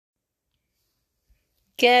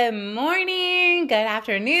Good morning, good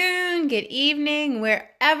afternoon, good evening,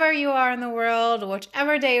 wherever you are in the world,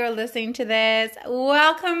 whichever day you're listening to this.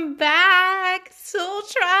 Welcome back, Soul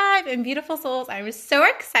Tribe and beautiful souls. I'm so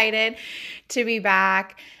excited to be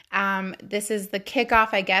back. This is the kickoff,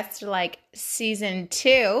 I guess, to like season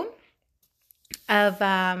 2 of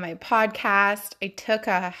my podcast. I took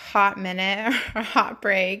a hot minute or a hot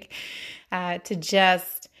break to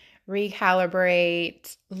just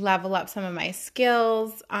recalibrate, level up some of my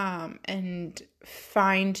skills, and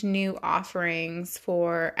find new offerings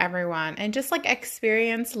for everyone and just like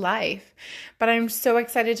experience life. But I'm so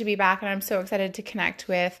excited to be back, and I'm so excited to connect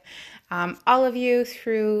with all of you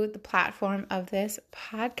through the platform of this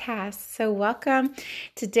podcast. So welcome.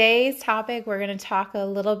 Today's topic, we're going to talk a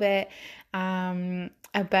little bit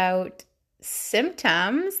about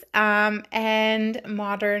symptoms and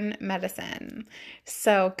modern medicine.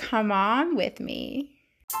 So come on with me.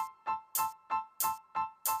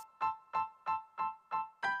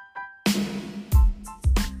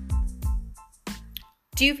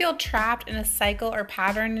 Do you feel trapped in a cycle or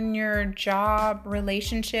pattern in your job,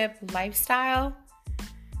 relationship, lifestyle?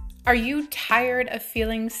 Are you tired of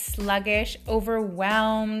feeling sluggish,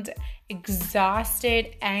 overwhelmed,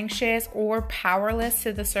 exhausted, anxious, or powerless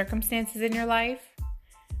to the circumstances in your life?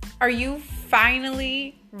 Are you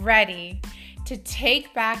finally ready to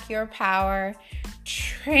take back your power,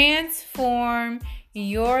 transform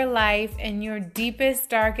your life in your deepest,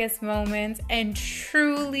 darkest moments, and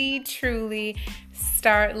truly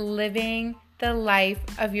start living the life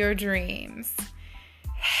of your dreams?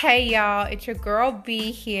 Hey y'all, it's your girl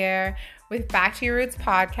B here with Back to Your Roots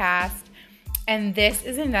podcast, and this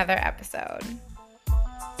is another episode.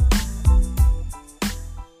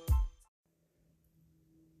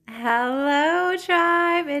 Hello,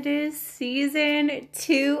 tribe. It is season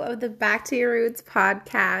 2 of the Back to Your Roots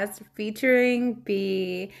podcast featuring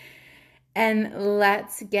B. And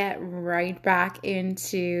let's get right back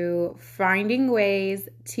into finding ways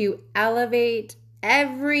to elevate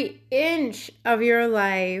every inch of your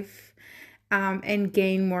life and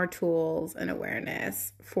gain more tools and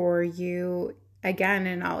awareness for you, again,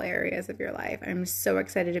 in all areas of your life. I'm so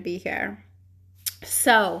excited to be here.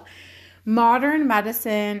 So, modern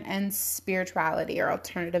medicine and spirituality, or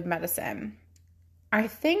alternative medicine. I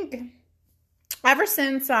think ever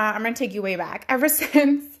since, I'm going to take you way back, ever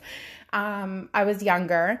since I was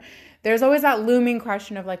younger, there's always that looming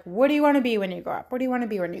question of like, what do you want to be when you grow up? What do you want to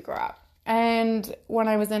be when you grow up? And when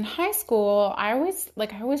I was in high school, I always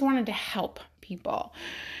wanted to help people.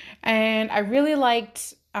 And I really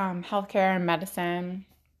liked healthcare and medicine.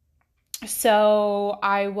 So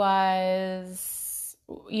I was,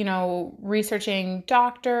 researching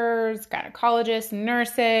doctors, gynecologists,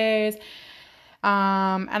 nurses.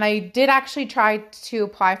 And I did actually try to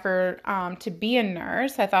apply for to be a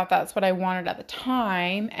nurse. I thought that's what I wanted at the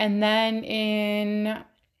time. And then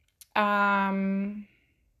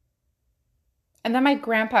and then my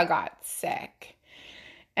grandpa got sick.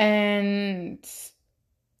 And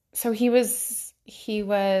so this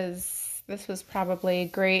was probably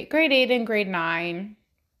grade 8 and grade 9.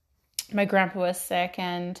 My grandpa was sick,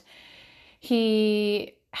 and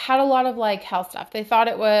he had a lot of like health stuff. They thought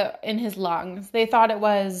it was in his lungs. They thought it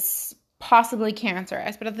was possibly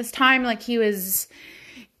cancerous. But at this time, like, he was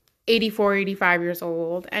 84, 85 years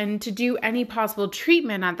old. And to do any possible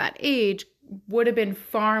treatment at that age would have been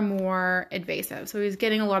far more invasive. So he was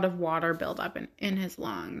getting a lot of water buildup in his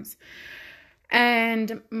lungs.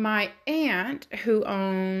 And my aunt, who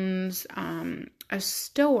owns a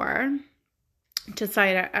store just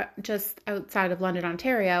outside of London,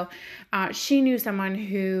 Ontario, she knew someone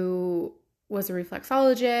who was a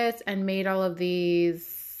reflexologist and made all of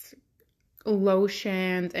these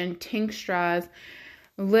lotions and tinctures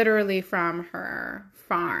literally from her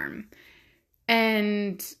farm.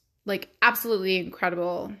 And like, absolutely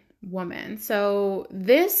incredible woman. So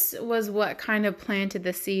this was what kind of planted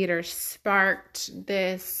the seed or sparked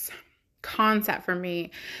this concept for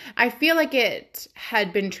me. I feel like it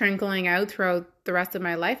had been trickling out throughout the rest of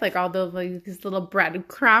my life. Like, all these little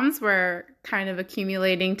breadcrumbs were kind of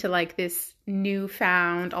accumulating to like this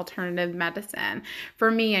newfound alternative medicine,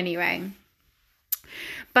 for me anyway.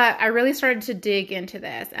 But I really started to dig into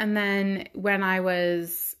this. And then when I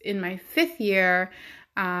was in my 5th year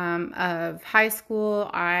of high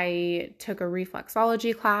school, I took a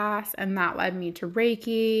reflexology class, and that led me to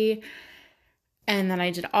Reiki. And then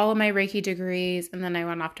I did all of my Reiki degrees, and then I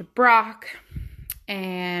went off to Brock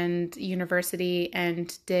and university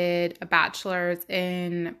and did a bachelor's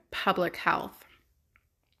in public health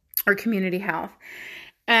or community health.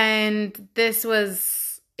 And it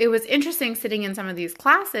was interesting sitting in some of these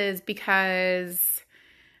classes because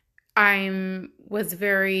was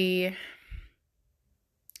very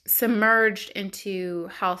submerged into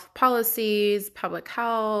health policies, public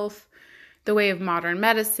health, the way of modern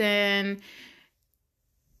medicine,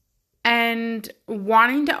 and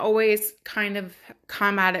wanting to always kind of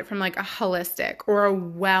come at it from like a holistic or a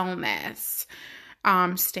wellness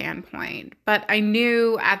standpoint. But I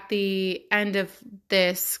knew at the end of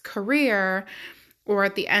this career or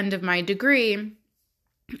at the end of my degree,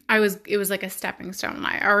 it was like a stepping stone.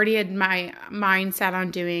 I already had my mindset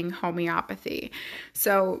on doing homeopathy.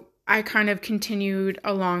 So I kind of continued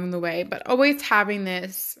along the way, but always having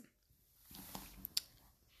this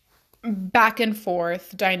back and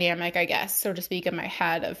forth dynamic, I guess, so to speak, in my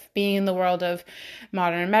head of being in the world of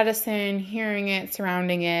modern medicine, hearing it,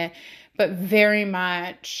 surrounding it, but very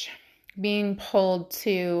much being pulled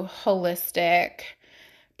to holistic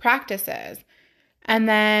practices. And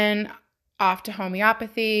then off to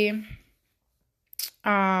homeopathy,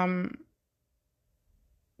 where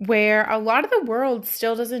a lot of the world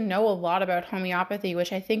still doesn't know a lot about homeopathy,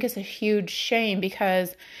 which I think is a huge shame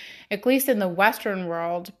because at least in the Western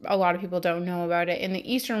world, a lot of people don't know about it. In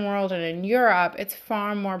the Eastern world and in Europe, it's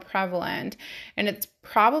far more prevalent. And it's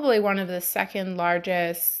probably one of the second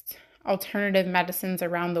largest alternative medicines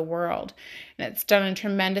around the world. And it's done a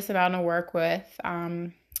tremendous amount of work with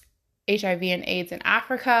HIV and AIDS in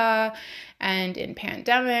Africa and in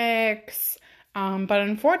pandemics. But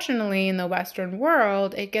unfortunately, in the Western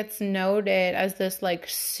world, it gets noted as this like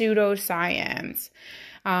pseudoscience.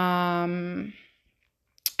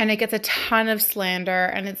 And it gets a ton of slander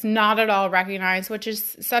and it's not at all recognized, which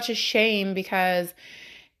is such a shame because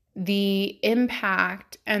the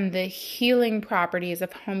impact and the healing properties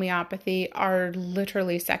of homeopathy are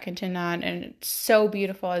literally second to none. And it's so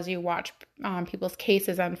beautiful as you watch people's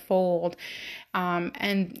cases unfold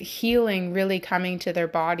and healing really coming to their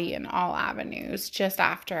body in all avenues just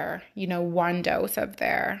after, one dose of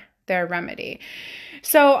their remedy.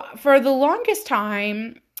 So for the longest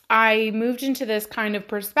time, I moved into this kind of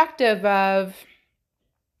perspective of,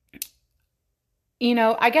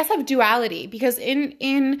 I guess of duality, because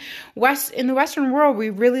in the Western world, we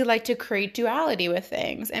really like to create duality with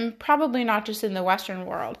things, and probably not just in the Western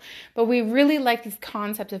world, but we really like these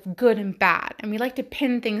concepts of good and bad, and we like to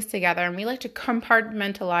pin things together, and we like to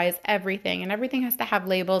compartmentalize everything, and everything has to have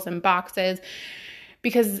labels and boxes,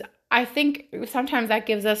 because I think sometimes that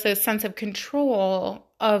gives us a sense of control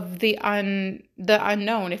of the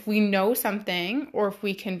unknown. If we know something, or if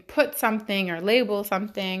we can put something or label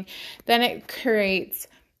something, then it creates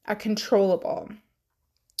a controllable.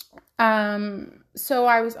 So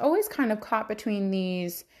I was always kind of caught between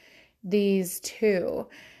these two,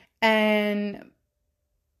 but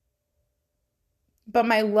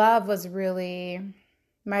my love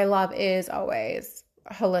is always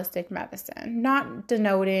holistic medicine, not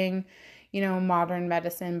denoting, modern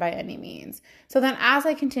medicine by any means. So then as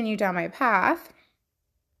I continued down my path,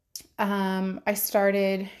 I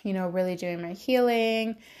started, really doing my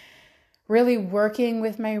healing, really working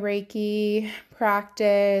with my Reiki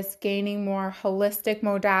practice, gaining more holistic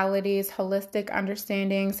modalities, holistic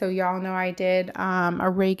understanding. So y'all know I did a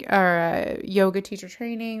Reiki or a yoga teacher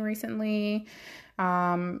training recently.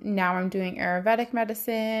 Now I'm doing Ayurvedic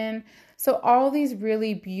medicine. So all these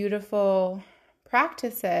really beautiful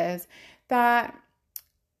practices that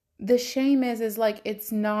the shame is like,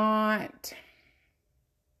 it's not,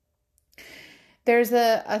 there's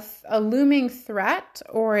a looming threat,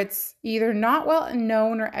 or it's either not well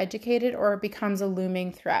known or educated, or it becomes a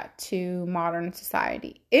looming threat to modern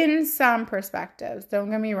society in some perspectives, don't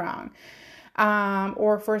get me wrong,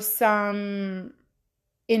 or for some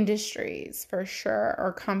industries for sure,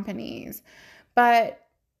 or companies. But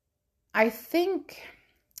I think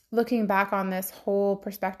looking back on this whole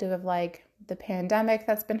perspective of like the pandemic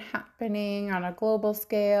that's been happening on a global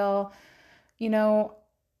scale, I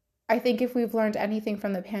think if we've learned anything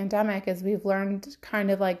from the pandemic is we've learned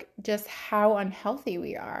kind of like just how unhealthy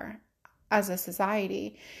we are as a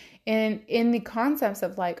society. And in the concepts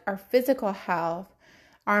of like our physical health,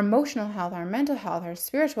 our emotional health, our mental health, our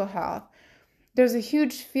spiritual health, there's a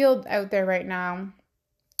huge field out there right now.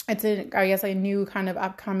 It's a new kind of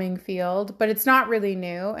upcoming field, but it's not really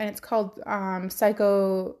new, and it's called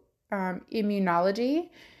psychoimmunology,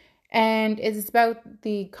 and it's about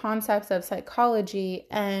the concepts of psychology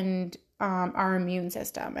and our immune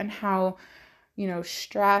system, and how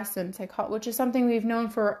stress and psychology, which is something we've known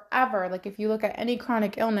forever. Like if you look at any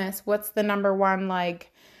chronic illness, what's the number one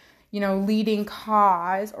leading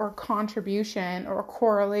cause or contribution or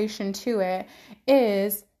correlation to it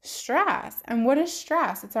is stress. And what is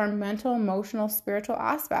stress? It's our mental, emotional, spiritual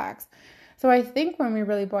aspects. So I think when we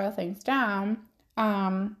really boil things down,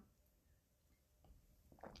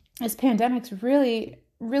 this pandemic's really,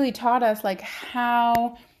 really taught us like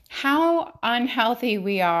how unhealthy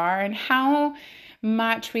we are and how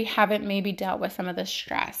much we haven't maybe dealt with some of the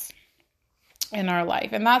stress in our life.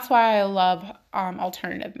 And that's why I love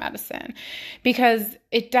alternative medicine, because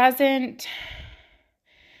it doesn't,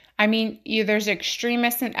 I mean, there's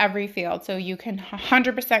extremists in every field. So you can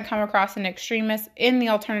 100% come across an extremist in the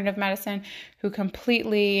alternative medicine who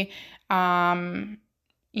completely,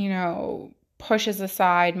 pushes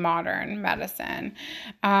aside modern medicine.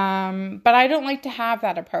 But I don't like to have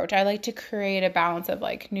that approach. I like to create a balance of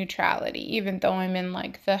like neutrality, even though I'm in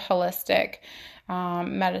like the holistic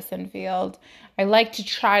medicine field. I like to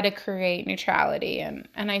try to create neutrality. And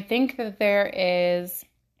I think that there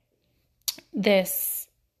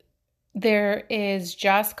is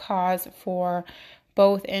just cause for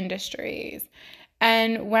both industries.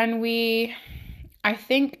 And when we, I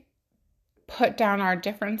think, put down our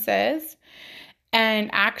differences and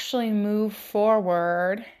actually move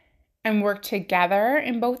forward and work together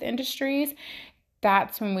in both industries,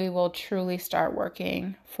 that's when we will truly start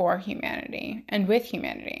working for humanity and with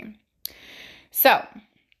humanity. So,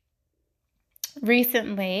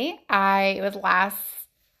 recently, it was last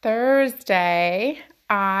Thursday,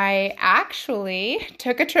 I actually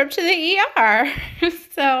took a trip to the ER.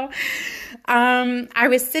 So, I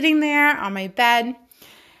was sitting there on my bed,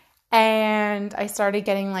 and I started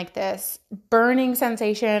getting like this burning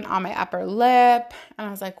sensation on my upper lip. And I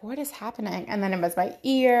was like, what is happening? And then it was my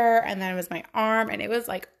ear, and then it was my arm, and it was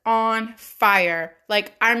like on fire.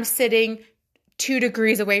 Like I'm sitting 2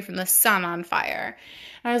 degrees away from the sun on fire.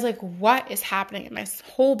 And I was like, what is happening? And my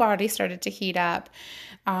whole body started to heat up.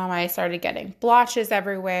 I started getting blotches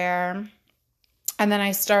everywhere. And then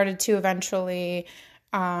I started to eventually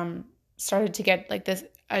started to get like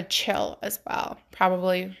a chill as well.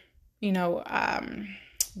 Probably,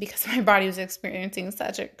 because my body was experiencing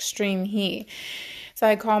such extreme heat. So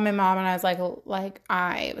I called my mom, and I was like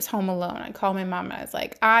I was home alone. I called my mom, and I was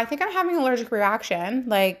like, I think I'm having an allergic reaction.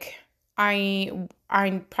 Like I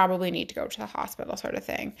probably need to go to the hospital, sort of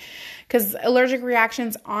thing. Because allergic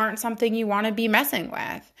reactions aren't something you want to be messing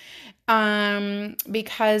with.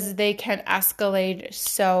 Because they can escalate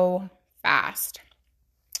so fast.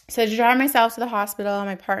 So to drive myself to the hospital,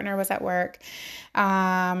 my partner was at work,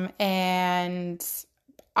 and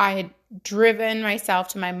I had driven myself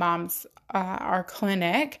to my mom's, our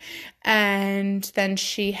clinic, and then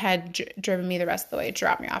she had driven me the rest of the way,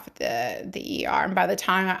 dropped me off at the ER. And by the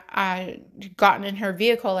time I gotten in her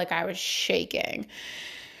vehicle, like I was shaking.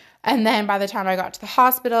 And then by the time I got to the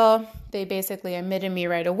hospital, they basically admitted me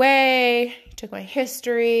right away, took my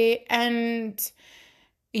history, and,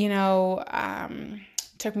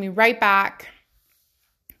 took me right back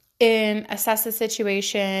in, assessed the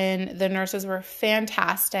situation. The nurses were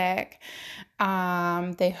fantastic.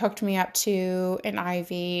 They hooked me up to an IV.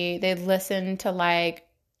 They listened to my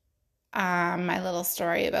little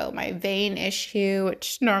story about my vein issue,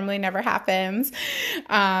 which normally never happens.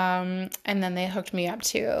 And then they hooked me up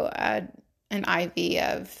to an IV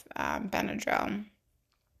of Benadryl.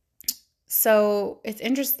 So it's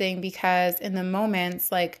interesting because in the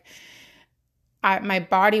moments, like, my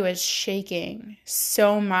body was shaking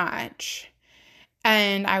so much,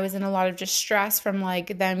 and I was in a lot of distress from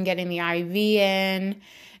like them getting the IV in,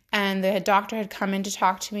 and the doctor had come in to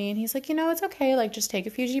talk to me, and he's like, it's okay, like just take a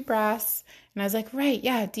few deep breaths. And I was like, right,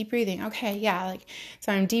 yeah, deep breathing. Okay, yeah, like,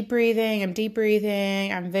 so I'm deep breathing,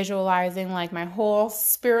 I'm visualizing like my whole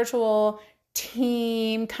spiritual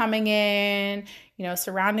team coming in,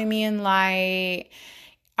 surrounding me in light.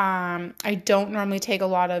 I don't normally take a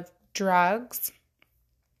lot of drugs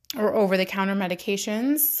or over-the-counter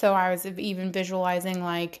medications, so I was even visualizing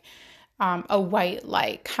like a white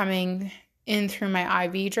light coming in through my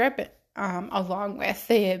IV drip along with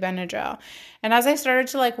the Benadryl. And as I started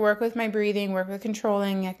to like work with my breathing, work with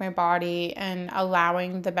controlling like my body and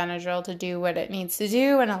allowing the Benadryl to do what it needs to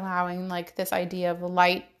do, and allowing like this idea of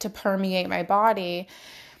light to permeate my body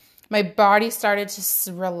started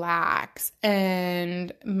to relax,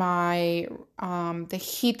 and the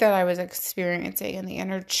heat that I was experiencing and the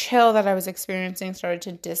inner chill that I was experiencing started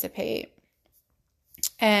to dissipate.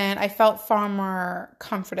 And I felt far more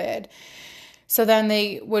comforted. So then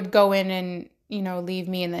they would go in and, leave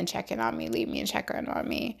me and then check in on me, leave me and check in on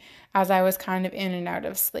me, as I was kind of in and out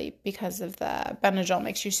of sleep because of the Benadryl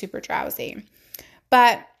makes you super drowsy.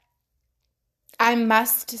 But I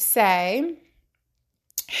must say,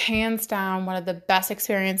 hands down one of the best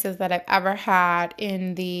experiences that I've ever had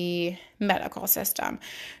in the medical system.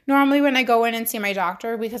 Normally when I go in and see my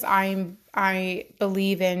doctor, because I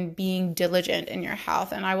believe in being diligent in your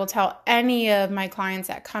health, and I will tell any of my clients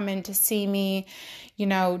that come in to see me,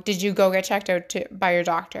 did you go get checked out by your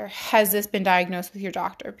doctor? Has this been diagnosed with your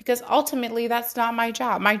doctor? Because ultimately that's not my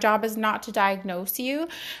job. My job is not to diagnose you.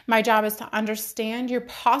 My job is to understand your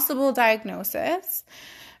possible diagnosis,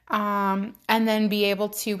 and then be able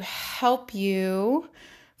to help you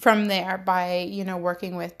from there by,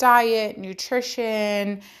 working with diet,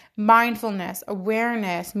 nutrition, mindfulness,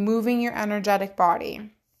 awareness, moving your energetic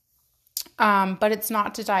body. But it's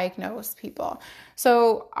not to diagnose people.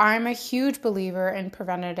 So I'm a huge believer in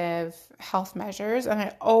preventative health measures, and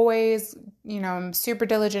I always, I'm super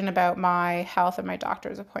diligent about my health and my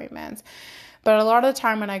doctor's appointments. But a lot of the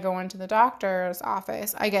time when I go into the doctor's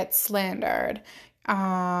office, I get slandered,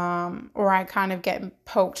 or I kind of get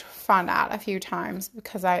poked fun at a few times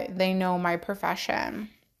because they know my profession.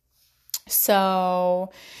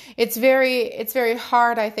 So it's very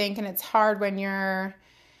hard, I think, and it's hard when you're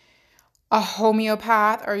a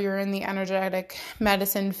homeopath or you're in the energetic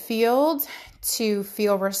medicine field to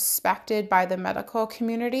feel respected by the medical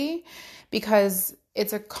community, because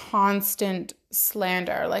it's a constant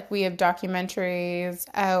slander. Like, we have documentaries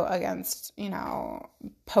out against,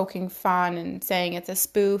 poking fun and saying it's a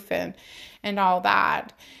spoof and all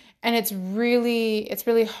that. And it's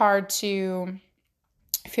really hard to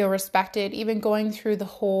feel respected. Even going through the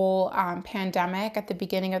whole pandemic, at the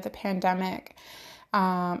beginning of the pandemic,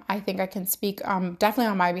 I think I can speak definitely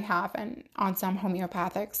on my behalf and on some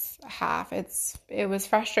homeopathics' behalf. It was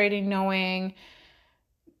frustrating knowing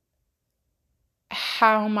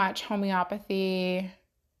how much homeopathy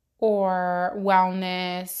or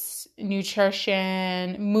wellness,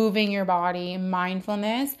 nutrition, moving your body,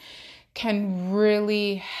 mindfulness can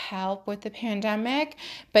really help with the pandemic,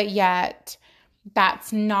 but yet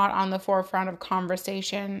that's not on the forefront of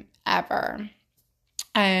conversation ever.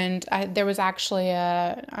 And there was actually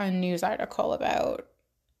a news article about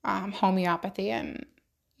homeopathy and,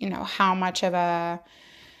 how much of a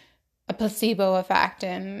placebo effect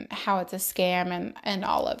and how it's a scam and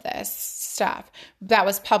all of this stuff that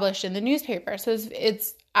was published in the newspaper. So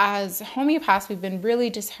it's as homeopaths, we've been really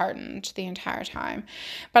disheartened the entire time.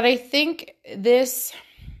 But I think this,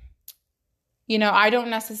 I don't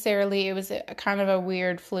necessarily, it was a kind of a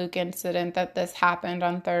weird fluke incident that this happened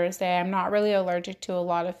on Thursday. I'm not really allergic to a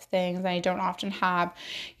lot of things, and I don't often have,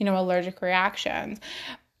 allergic reactions.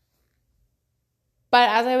 But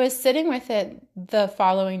as I was sitting with it the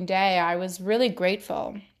following day, I was really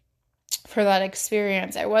grateful for that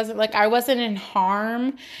experience. I wasn't in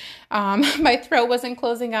harm. My throat wasn't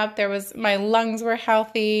closing up. My lungs were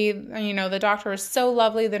healthy. The doctor was so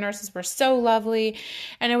lovely. The nurses were so lovely.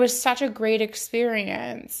 And it was such a great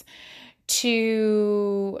experience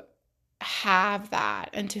to have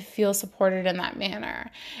that and to feel supported in that manner.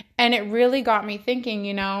 And it really got me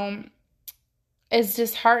thinking, as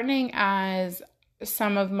disheartening as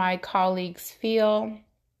some of my colleagues feel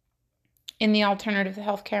in the alternative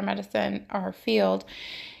healthcare medicine or field,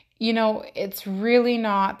 it's really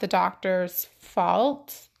not the doctor's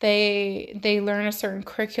fault. They learn a certain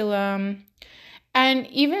curriculum. And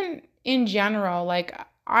even in general, like,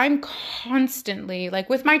 I'm constantly, like,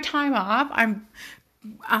 with my time off,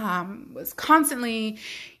 was constantly,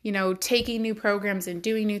 taking new programs and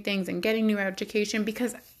doing new things and getting new education,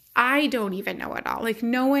 because I don't even know it all. Like,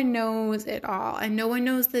 no one knows it all, and no one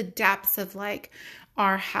knows the depths of, like,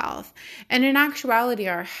 our health. And in actuality,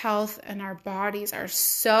 our health and our bodies are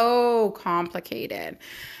so complicated.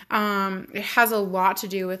 It has a lot to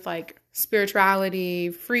do with, like, spirituality,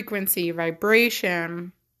 frequency,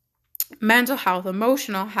 vibration, mental health,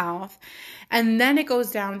 emotional health, and then it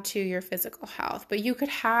goes down to your physical health. But you could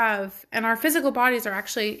have, and our physical bodies are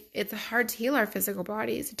actually, it's hard to heal our physical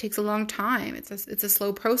bodies. It takes a long time. It's a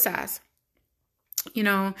slow process,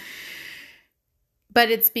 but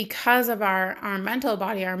it's because of our mental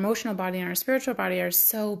body, our emotional body, and our spiritual body are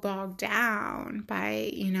so bogged down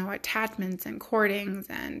by, attachments and cordings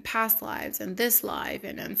and past lives and this life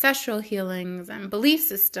and ancestral healings and belief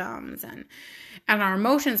systems and our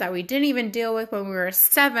emotions that we didn't even deal with when we were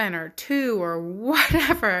 7 or 2 or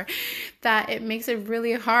whatever, that it makes it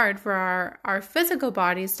really hard for our physical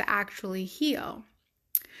bodies to actually heal.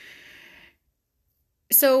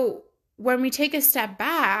 So when we take a step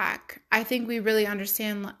back, I think we really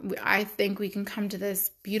understand, I think we can come to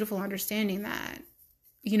this beautiful understanding that,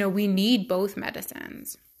 we need both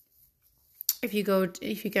medicines. If you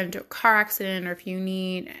get into a car accident, or if you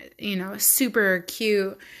need, super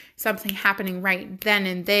acute something happening right then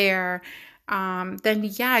and there, then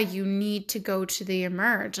yeah, you need to go to the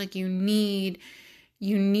Emerge. Like you need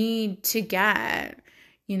to get,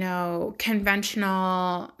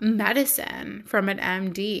 conventional medicine from an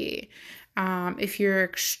MD. If you're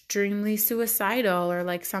extremely suicidal or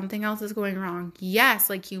like something else is going wrong, yes,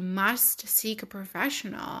 like you must seek a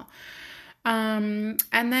professional. And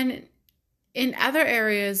then in other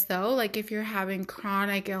areas though, like if you're having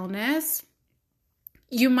chronic illness,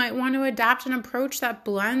 you might want to adapt an approach that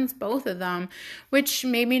blends both of them, which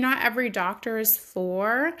maybe not every doctor is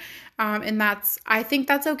for. And I think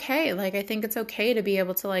that's okay. Like, I think it's okay to be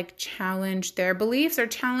able to like challenge their beliefs or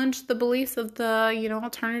challenge the beliefs of the,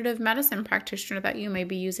 alternative medicine practitioner that you may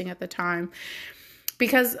be using at the time.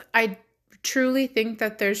 Because I truly think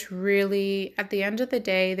that there's really, at the end of the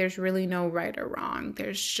day, there's really no right or wrong.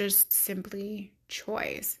 There's just simply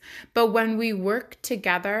choice. But when we work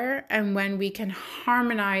together and when we can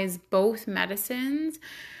harmonize both medicines,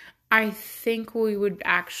 I think we would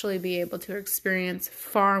actually be able to experience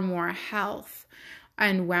far more health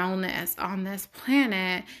and wellness on this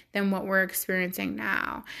planet than what we're experiencing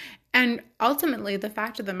now. And ultimately, the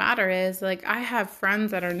fact of the matter is, like, I have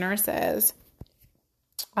friends that are nurses,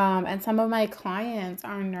 and some of my clients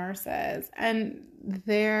are nurses, and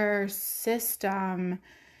their system,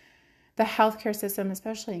 the healthcare system,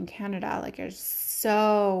 especially in Canada, like is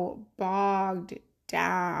so bogged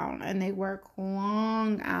down, and they work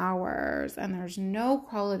long hours and there's no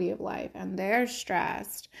quality of life and they're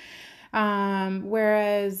stressed.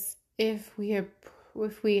 Whereas if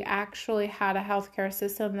we actually had a healthcare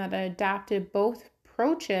system that adapted both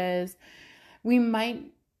approaches, we might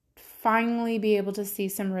finally be able to see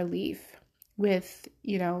some relief with,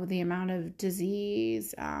 the amount of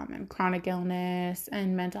disease and chronic illness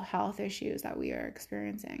and mental health issues that we are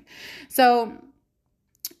experiencing. So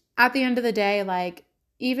at the end of the day, like,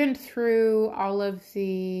 even through all of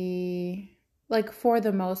the, like, for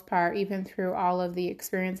the most part, even through all of the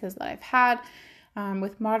experiences that I've had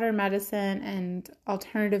with modern medicine and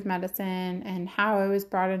alternative medicine, and how I was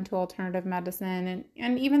brought into alternative medicine,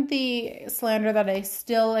 and even the slander that I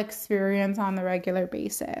still experience on the regular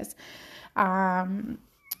basis,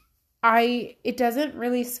 it doesn't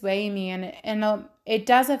really sway me, and it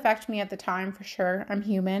does affect me at the time, for sure. I'm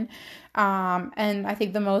human. And I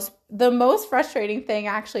think the most frustrating thing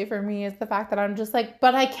actually for me is the fact that I'm just like,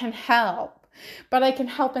 but I can help. But I can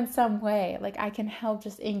help in some way. Like, I can help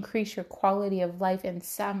just increase your quality of life in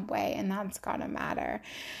some way, and that's gotta matter.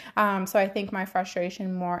 So I think my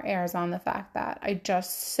frustration more airs on the fact that I'm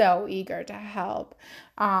just so eager to help,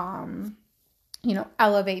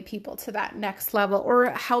 elevate people to that next level, or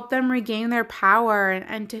help them regain their power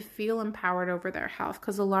and to feel empowered over their health.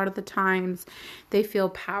 Because a lot of the times they feel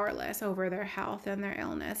powerless over their health and their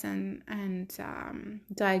illness and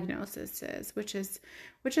diagnoses, which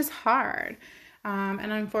is hard.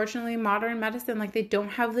 And unfortunately, modern medicine, like, they don't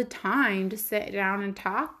have the time to sit down and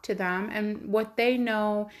talk to them. And what they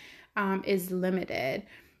know is limited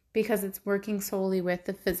because it's working solely with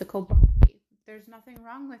the physical body. There's nothing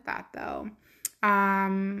wrong with that, though.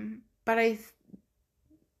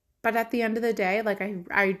 But at the end of the day, like,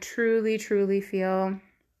 I truly, truly feel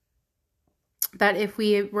that if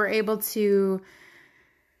we were able to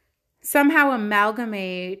somehow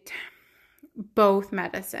amalgamate both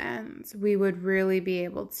medicines, we would really be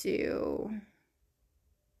able to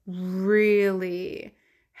really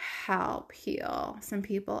help heal some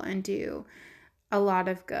people and do a lot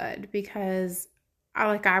of good. Because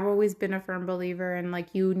I've always been a firm believer in,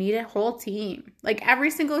 like, you need a whole team. Like, every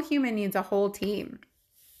single human needs a whole team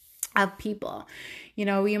of people.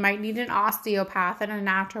 You might need an osteopath and a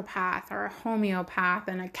naturopath, or a homeopath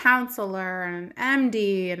and a counselor and an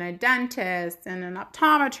MD and a dentist and an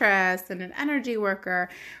optometrist and an energy worker.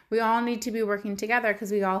 We all need to be working together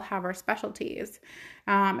because we all have our specialties.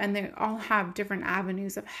 And they all have different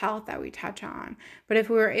avenues of health that we touch on. But if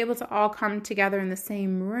we were able to all come together in the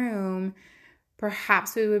same room,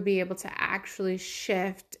 perhaps we would be able to actually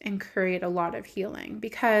shift and create a lot of healing.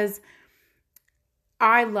 Because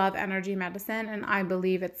I love energy medicine and I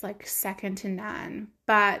believe it's like second to none.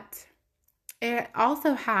 But it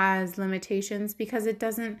also has limitations because it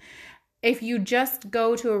doesn't, if you just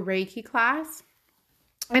go to a Reiki class,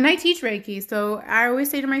 and I teach Reiki, so I always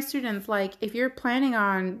say to my students, like, if you're planning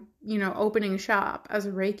on, opening shop as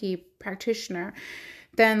a Reiki practitioner,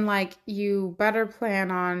 then, like, you better plan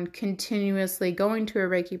on continuously going to a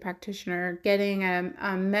Reiki practitioner, getting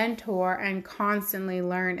a mentor, and constantly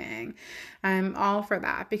learning. I'm all for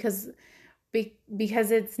that because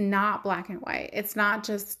it's not black and white. It's not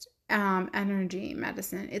just energy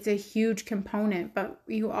medicine. It's a huge component, but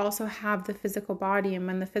you also have the physical body. And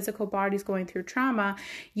when the physical body is going through trauma,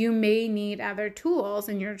 you may need other tools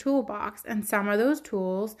in your toolbox. And some of those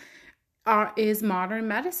tools is modern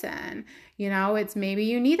medicine. It's maybe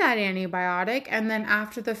you need that antibiotic. And then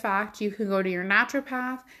after the fact, you can go to your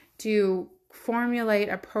naturopath to formulate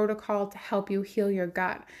a protocol to help you heal your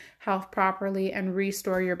gut health properly and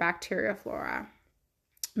restore your bacteria flora.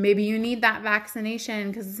 Maybe you need that vaccination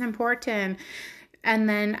because it's important. And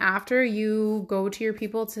then after, you go to your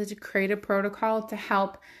people to create a protocol to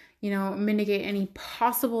help, mitigate any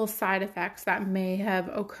possible side effects that may have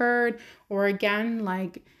occurred, or again,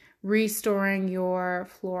 like restoring your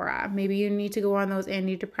flora. Maybe you need to go on those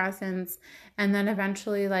antidepressants, and then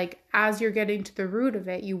eventually, like as you're getting to the root of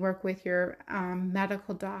it, you work with your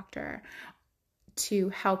medical doctor to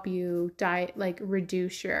help you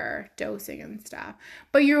reduce your dosing and stuff.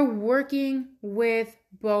 But you're working with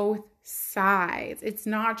both sides. It's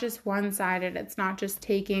not just one-sided. It's not just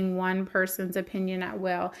taking one person's opinion at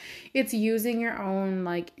will. It's using your own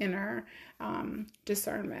inner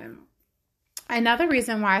discernment. Another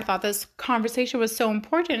reason why I thought this conversation was so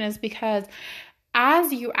important is because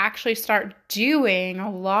as you actually start doing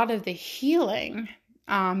a lot of the healing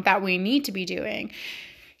that we need to be doing,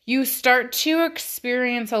 you start to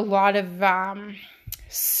experience a lot of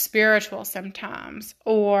spiritual symptoms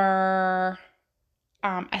or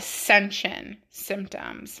ascension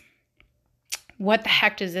symptoms. What the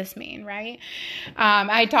heck does this mean, right?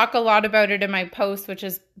 I talk a lot about it in my post, which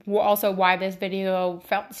is also why this video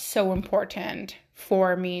felt so important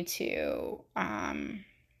for me to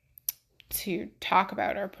talk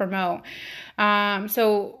about or promote.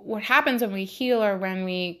 So what happens when we heal, or when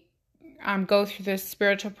we go through this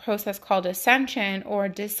spiritual process called ascension or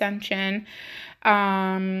dissension,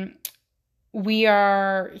 we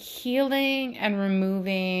are healing and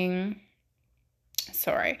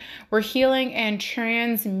we're healing and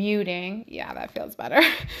transmuting. Yeah, that feels better.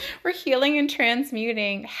 We're healing and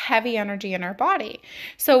transmuting heavy energy in our body.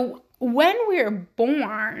 So when we're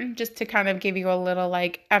born, just to kind of give you a little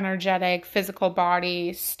energetic physical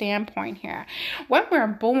body standpoint here, when we're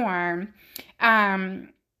born,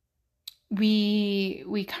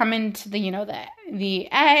 we come into the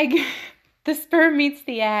egg, the sperm meets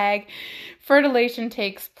the egg, fertilization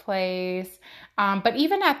takes place. But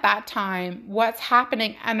even at that time, what's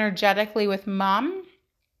happening energetically with mom,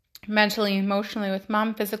 mentally, emotionally with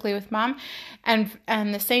mom, physically with mom, and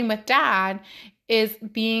the same with dad, is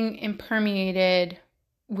being impermeated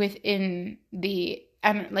within the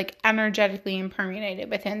energetically impermeated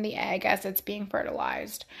within the egg as it's being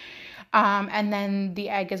fertilized. And then the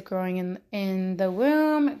egg is growing in the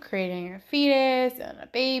womb, creating a fetus and a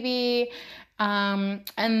baby.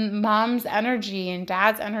 And mom's energy and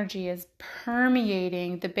dad's energy is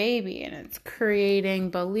permeating the baby, and it's creating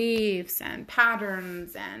beliefs and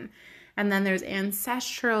patterns. And then there's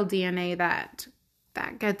ancestral DNA that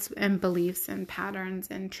gets, and beliefs and patterns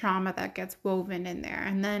and trauma that gets woven in there.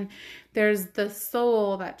 And then there's the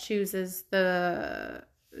soul that chooses to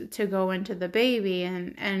go into the baby,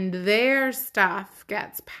 and their stuff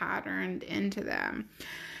gets patterned into them.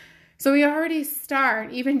 So we already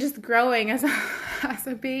start, even just growing as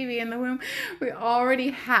a baby in the womb, we already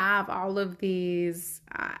have all of these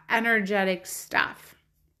energetic stuff.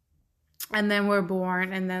 And then we're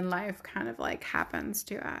born, and then life kind of happens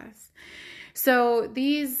to us. So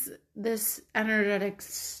this energetic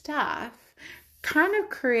stuff kind of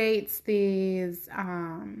creates these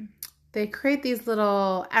they create these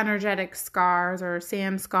little energetic scars, or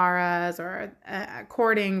samskaras, or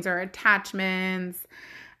cordings, or attachments,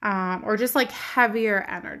 or just heavier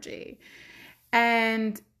energy.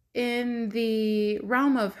 And in the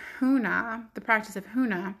realm of Huna, the practice of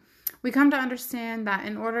Huna, we come to understand that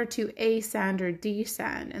in order to ascend or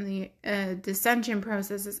descend, and the descension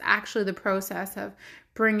process is actually the process of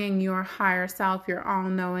bringing your higher self, your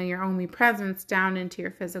all-knowing, your omnipresence down into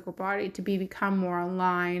your physical body to become more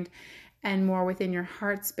aligned and more within your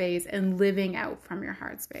heart space and living out from your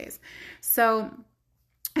heart space. So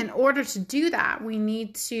in order to do that, we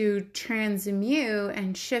need to transmute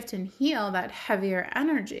and shift and heal that heavier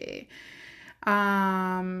energy.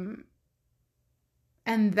 And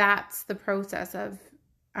that's the process of,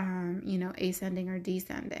 ascending or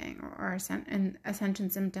descending, or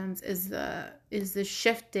ascension symptoms is the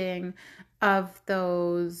shifting of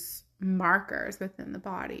those markers within the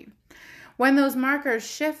body. When those markers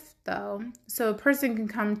shift, though, so a person can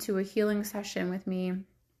come to a healing session with me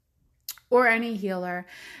or any healer,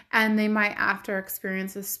 and they might after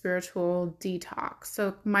experience a spiritual detox. So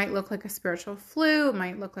it might look like a spiritual flu, it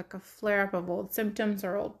might look like a flare-up of old symptoms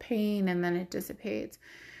or old pain, and then it dissipates.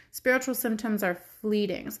 Spiritual symptoms are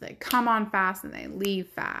fleeting. So they come on fast and they leave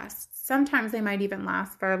fast. Sometimes they might even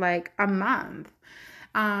last for like a month.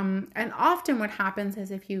 And often what happens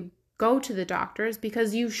is if you go to the doctors,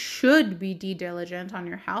 because you should be diligent on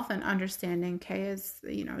your health and understanding, okay, is,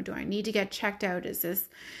 do I need to get checked out? Is this,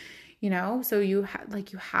 so you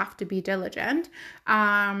have to be diligent.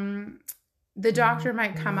 The doctor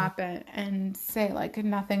might come up and say like,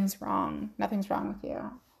 nothing's wrong with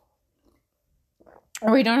you.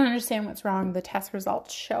 Or we don't understand what's wrong. The test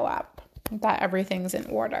results show up that everything's in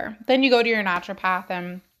order. Then you go to your naturopath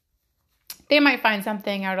and they might find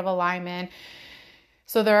something out of alignment.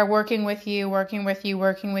 So they're working with you.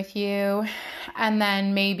 And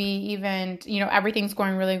then maybe even, everything's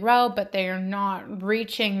going really well, but they are not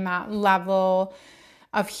reaching that level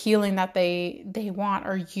of healing that they want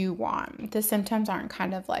or you want. The symptoms aren't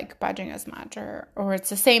kind of like budging as much, or it's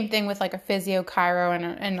the same thing with like a physio, chiro, and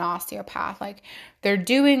an osteopath. Like they're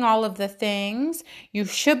doing all of the things. You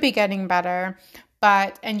should be getting better,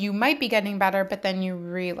 and you might be getting better, but then you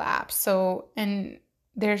relapse. So, and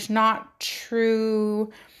there's not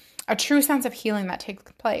a true sense of healing that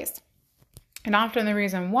takes place. And often the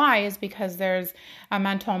reason why is because there's a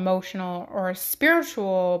mental, emotional, or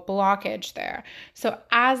spiritual blockage there. So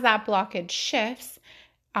as that blockage shifts,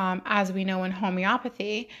 as we know in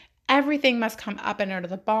homeopathy, everything must come up and out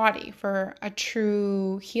of the body for a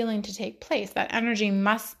true healing to take place. That energy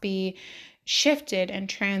must be shifted and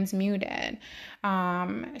transmuted.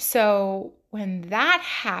 So when that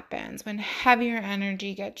happens, when heavier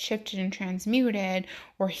energy gets shifted and transmuted,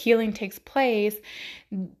 or healing takes place,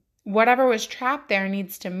 whatever was trapped there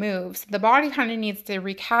needs to move. So the body kind of needs to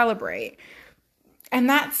recalibrate. And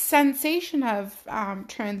that sensation of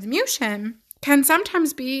transmutation can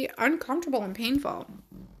sometimes be uncomfortable and painful.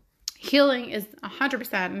 Healing is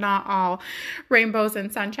 100% not all rainbows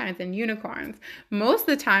and sunshines and unicorns. Most of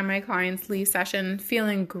the time, my clients leave session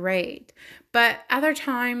feeling great. But other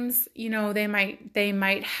times, they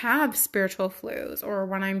might have spiritual flus, or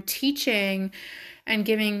when I'm teaching and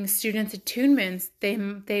giving students attunements,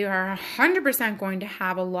 they are 100% going to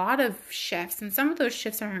have a lot of shifts. And some of those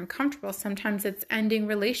shifts are uncomfortable. Sometimes it's ending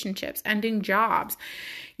relationships, ending jobs,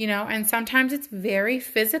 and sometimes it's very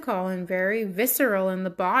physical and very visceral in the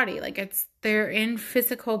body. Like they're in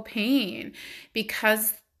physical pain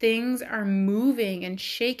because things are moving and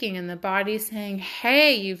shaking and the body's saying,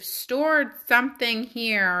 hey, you've stored something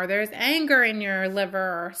here, or there's anger in your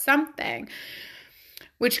liver or something,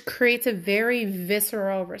 which creates a very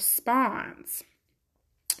visceral response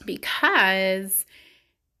because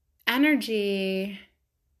energy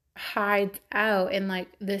hides out in like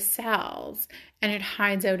the cells, and it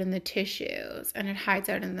hides out in the tissues, and it hides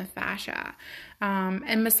out in the fascia.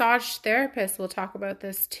 And massage therapists will talk about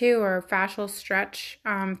this too, or fascial stretch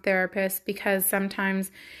therapists, because sometimes,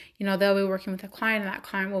 they'll be working with a client and that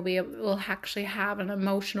client will actually have an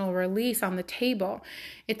emotional release on the table.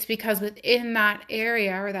 It's because within that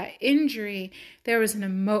area or that injury, there was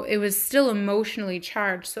it was still emotionally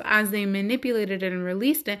charged. So as they manipulated it and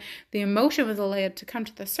released it, the emotion was allowed to come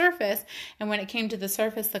to the surface. And when it came to the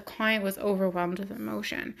surface, the client was overwhelmed with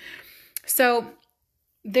emotion. So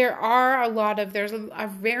there's a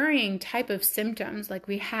varying type of symptoms. Like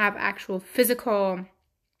we have actual physical,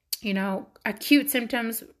 acute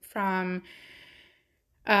symptoms from,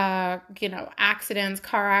 accidents,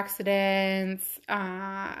 car accidents,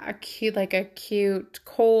 acute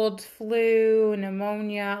cold, flu,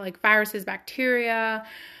 pneumonia, like viruses, bacteria.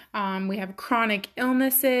 We have chronic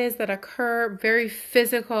illnesses that occur, very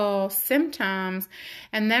physical symptoms.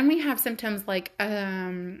 And then we have symptoms like,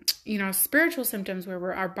 spiritual symptoms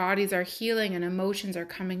where our bodies are healing and emotions are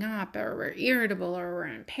coming up, or we're irritable, or we're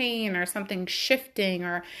in pain, or something shifting,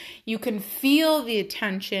 or you can feel the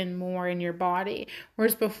tension more in your body.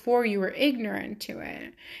 Whereas before you were ignorant to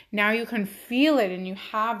it. Now you can feel it and you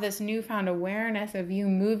have this newfound awareness of you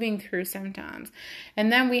moving through symptoms.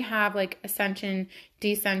 And then we have like ascension,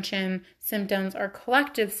 descension symptoms, or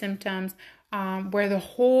collective symptoms, where the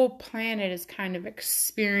whole planet is kind of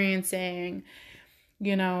experiencing,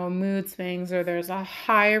 mood swings, or there's a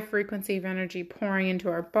higher frequency of energy pouring into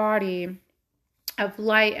our body of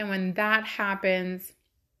light. And when that happens,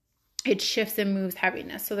 it shifts and moves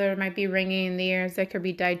heaviness. So there might be ringing in the ears. There could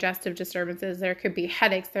be digestive disturbances. There could be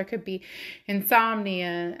headaches. There could be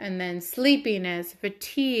insomnia, and then sleepiness,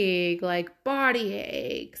 fatigue, like body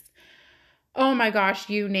aches. Oh my gosh,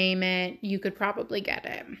 you name it, you could probably get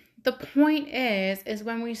it. The point is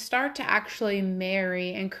when we start to actually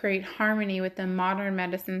marry and create harmony with the modern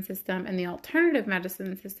medicine system and the alternative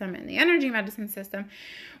medicine system and the energy medicine system,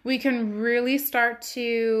 we can really start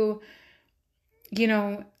to,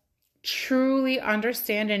 truly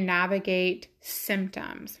understand and navigate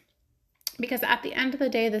symptoms. Because at the end of the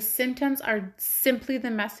day, the symptoms are simply the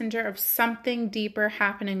messenger of something deeper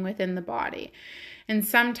happening within the body. And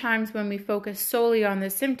sometimes when we focus solely on the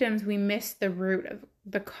symptoms, we miss the root of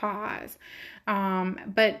the cause.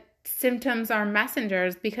 But symptoms are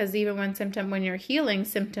messengers, because even when you're healing,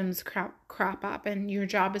 symptoms crop up, and your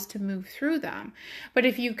job is to move through them. But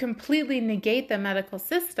if you completely negate the medical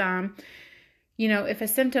system, if a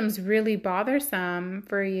symptom's really bothersome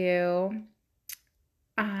for you,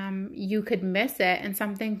 you could miss it and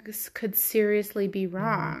something could seriously be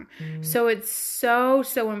wrong. So it's so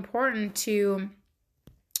important to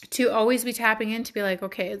always be tapping in, to be like,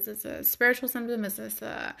 okay, is this a spiritual symptom? Is this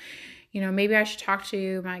maybe I should talk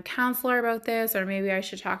to my counselor about this, or maybe I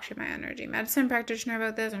should talk to my energy medicine practitioner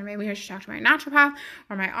about this, or maybe I should talk to my naturopath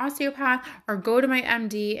or my osteopath, or go to my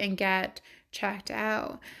MD and get checked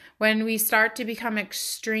out. When we start to become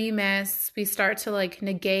extremists, we start to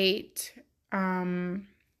negate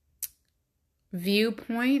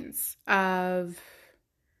viewpoints of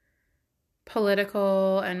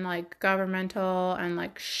political and governmental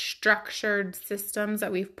and structured systems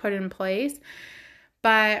that we've put in place.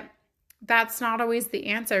 But that's not always the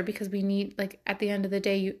answer, because we need, at the end of the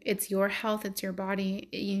day, it's your health, it's your body.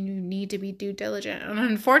 You need to be due diligent. And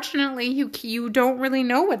unfortunately, you don't really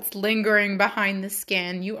know what's lingering behind the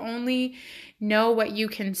skin. You only know what you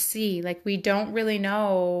can see. We don't really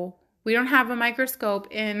know. We don't have a microscope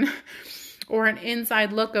or an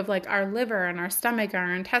inside look of our liver and our stomach and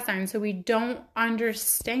our intestines. So we don't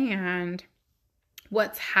understand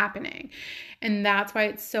what's happening. And that's why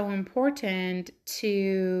it's so important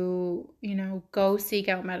to, go seek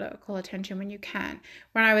out medical attention when you can.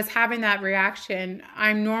 When I was having that reaction,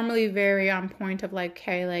 I'm normally very on point of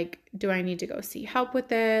do I need to go see help with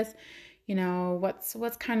this?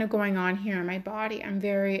 What's kind of going on here in my body? I'm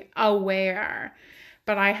very aware,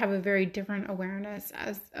 but I have a very different awareness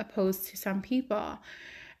as opposed to some people.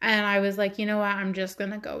 And I was like, you know what? I'm just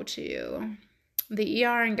going to go to the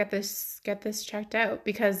ER and get this checked out,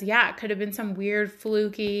 because it could have been some weird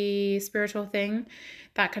fluky spiritual thing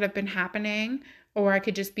that could have been happening, or I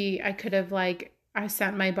could have I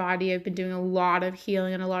sent my body. I've been doing a lot of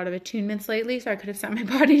healing and a lot of attunements lately, so I could have sent my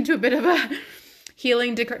body into a bit of a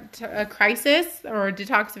healing a crisis or a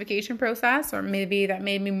detoxification process, or maybe that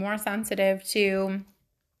made me more sensitive to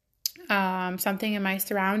something in my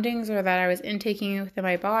surroundings, or that I was intaking it within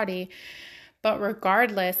my body. But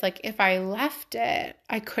regardless, if I left it,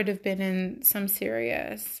 I could have been in some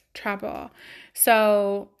serious trouble.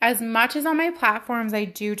 So as much as on my platforms, I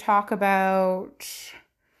do talk about,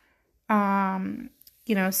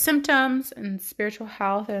 symptoms and spiritual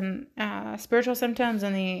health and spiritual symptoms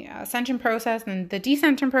and the ascension process and the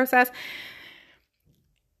descension process,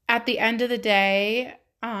 at the end of the day,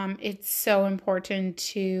 it's so important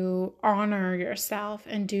to honor yourself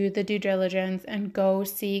and do the due diligence and go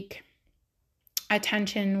seek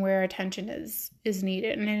attention where attention is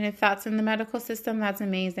needed. And if that's in the medical system, that's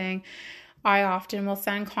amazing. I often will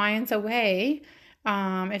send clients away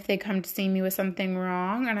if they come to see me with something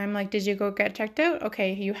wrong, and I'm like, did you go get checked out?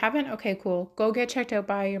 Okay, you haven't? Okay, cool. Go get checked out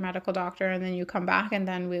by your medical doctor, and then you come back, and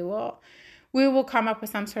then we will come up with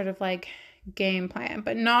some sort of game plan,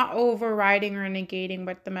 but not overriding or negating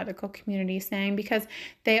what the medical community is saying, because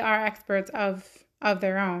they are experts of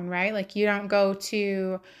their own, right? You don't go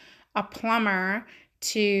to a plumber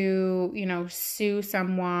to, sue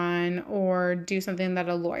someone or do something that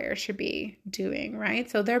a lawyer should be doing, right?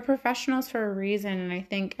 So they're professionals for a reason. And I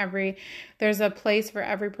think there's a place for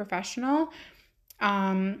every professional.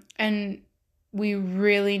 And we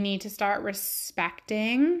really need to start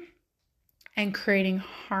respecting and creating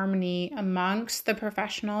harmony amongst the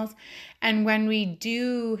professionals. And when we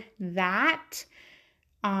do that,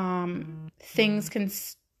 things can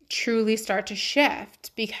truly start to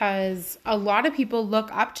shift, because a lot of people look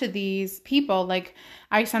up to these people.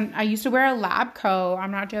 I used to wear a lab coat.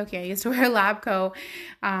 I'm not joking. I used to wear a lab coat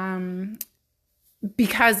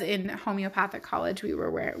because in homeopathic college we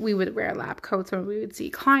would wear lab coats when we would see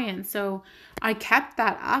clients. So I kept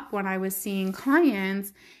that up when I was seeing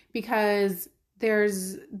clients, because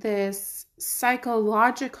there's this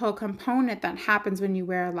psychological component that happens when you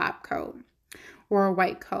wear a lab coat or a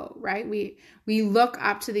white coat, right? We look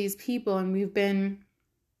up to these people, and we've been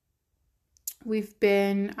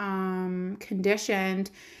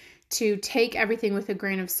conditioned to take everything with a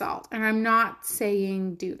grain of salt. And I'm not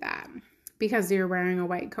saying do that, because you're wearing a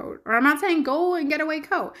white coat. Or I'm not saying go and get a white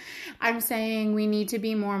coat. I'm saying we need to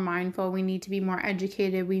be more mindful. We need to be more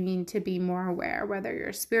educated. We need to be more aware, whether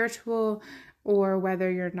you're spiritual or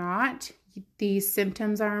whether you're not. These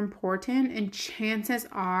symptoms are important, and chances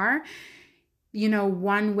are,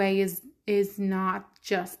 one way is not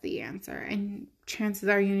just the answer. And chances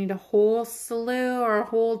are you need a whole slew or a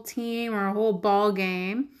whole team or a whole ball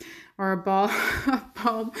game or a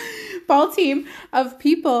ball team of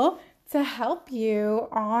people to help you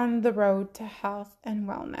on the road to health and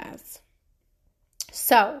wellness.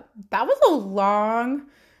 So that was a long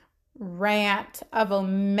rant of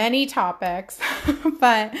many topics,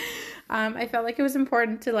 but I felt like it was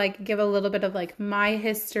important to give a little bit of my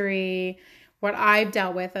history, what I've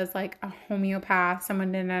dealt with as a homeopath,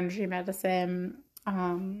 someone in energy medicine,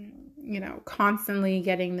 constantly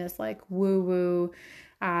getting this woo-woo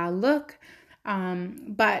look,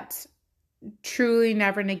 but truly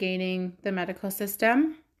never negating the medical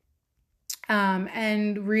system,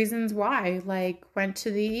 and reasons why, went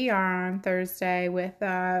to the ER on Thursday with,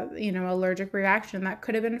 allergic reaction that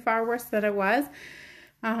could have been far worse than it was.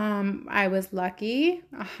 I was lucky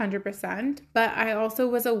 100%, but I also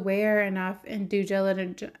was aware enough and due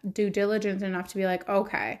diligence enough to be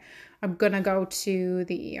okay, I'm going to go to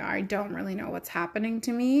the ER. I don't really know what's happening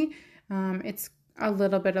to me. It's a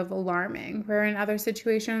little bit of alarming, where in other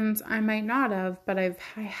situations I might not have, but I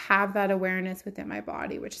have that awareness within my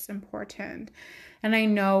body, which is important. And I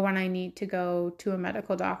know when I need to go to a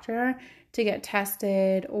medical doctor to get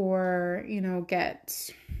tested or,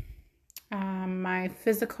 get my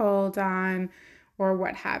physical done or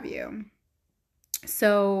what have you.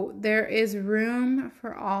 So there is room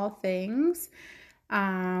for all things.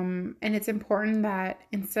 And it's important that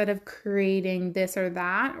instead of creating this or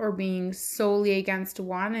that or being solely against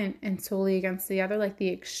one and solely against the other, like the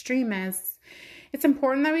extremists, it's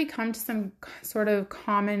important that we come to some sort of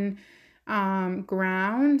common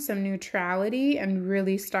ground, some neutrality, and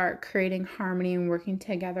really start creating harmony and working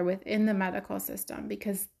together within the medical system,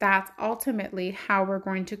 because that's ultimately how we're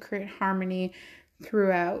going to create harmony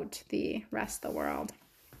throughout the rest of the world.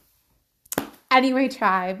 Anyway,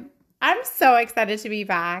 tribe, I'm so excited to be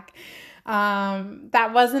back.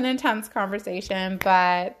 That was an intense conversation,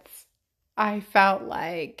 but I felt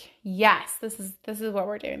like, yes, this is what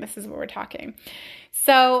we're doing. This is what we're talking.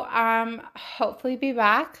 So, hopefully be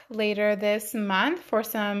back later this month for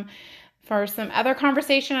some other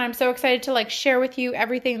conversation. I'm so excited to share with you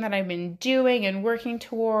everything that I've been doing and working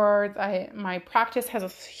towards. My practice has a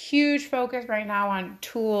huge focus right now on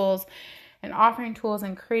tools and offering tools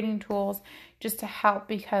and creating tools just to help,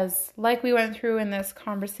 because like we went through in this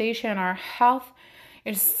conversation, our health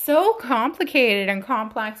is so complicated and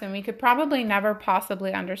complex, and we could probably never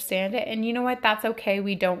possibly understand it. And you know what? That's okay.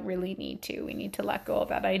 We don't really need to. We need to let go of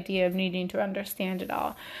that idea of needing to understand it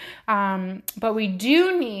all. But we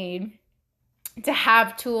do need to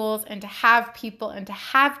have tools and to have people and to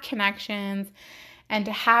have connections and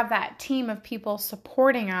to have that team of people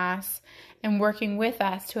supporting us and working with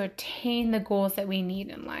us to attain the goals that we need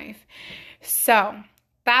in life. So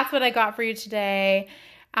that's what I got for you today.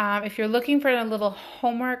 If you're looking for a little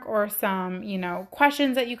homework or some,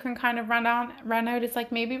 questions that you can kind of run out, it's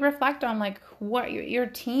maybe reflect on what your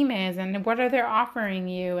team is and what are they offering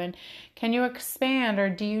you, and can you expand, or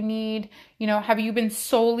do you need, have you been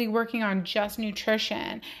solely working on just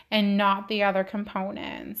nutrition and not the other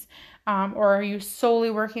components? Or are you solely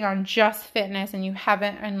working on just fitness and you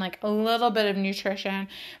haven't, and a little bit of nutrition,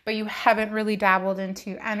 but you haven't really dabbled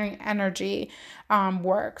into energy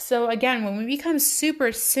work? So again, when we become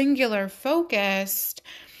super singular focused,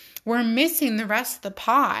 we're missing the rest of the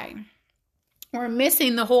pie. We're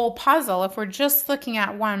missing the whole puzzle if we're just looking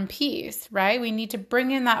at one piece, right? We need to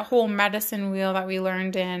bring in that whole medicine wheel that we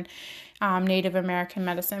learned in Native American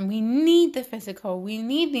medicine. We need the physical, we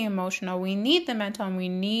need the emotional, we need the mental, and we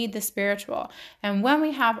need the spiritual. And when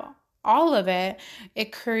we have all of it,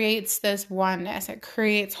 it creates this oneness, it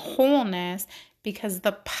creates wholeness, because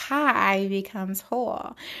the pie becomes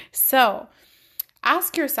whole. So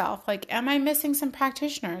ask yourself, am I missing some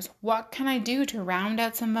practitioners? What can I do to round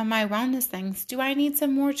out some of my wellness things? Do I need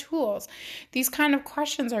some more tools? These kind of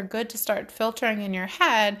questions are good to start filtering in your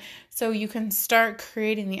head so you can start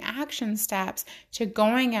creating the action steps to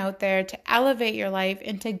going out there to elevate your life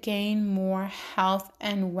and to gain more health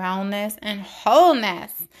and wellness and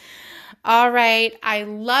wholeness. All right. I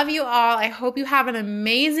love you all. I hope you have an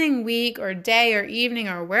amazing week or day or evening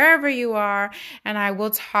or wherever you are. And I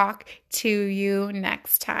will talk to you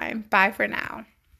next time. Bye for now.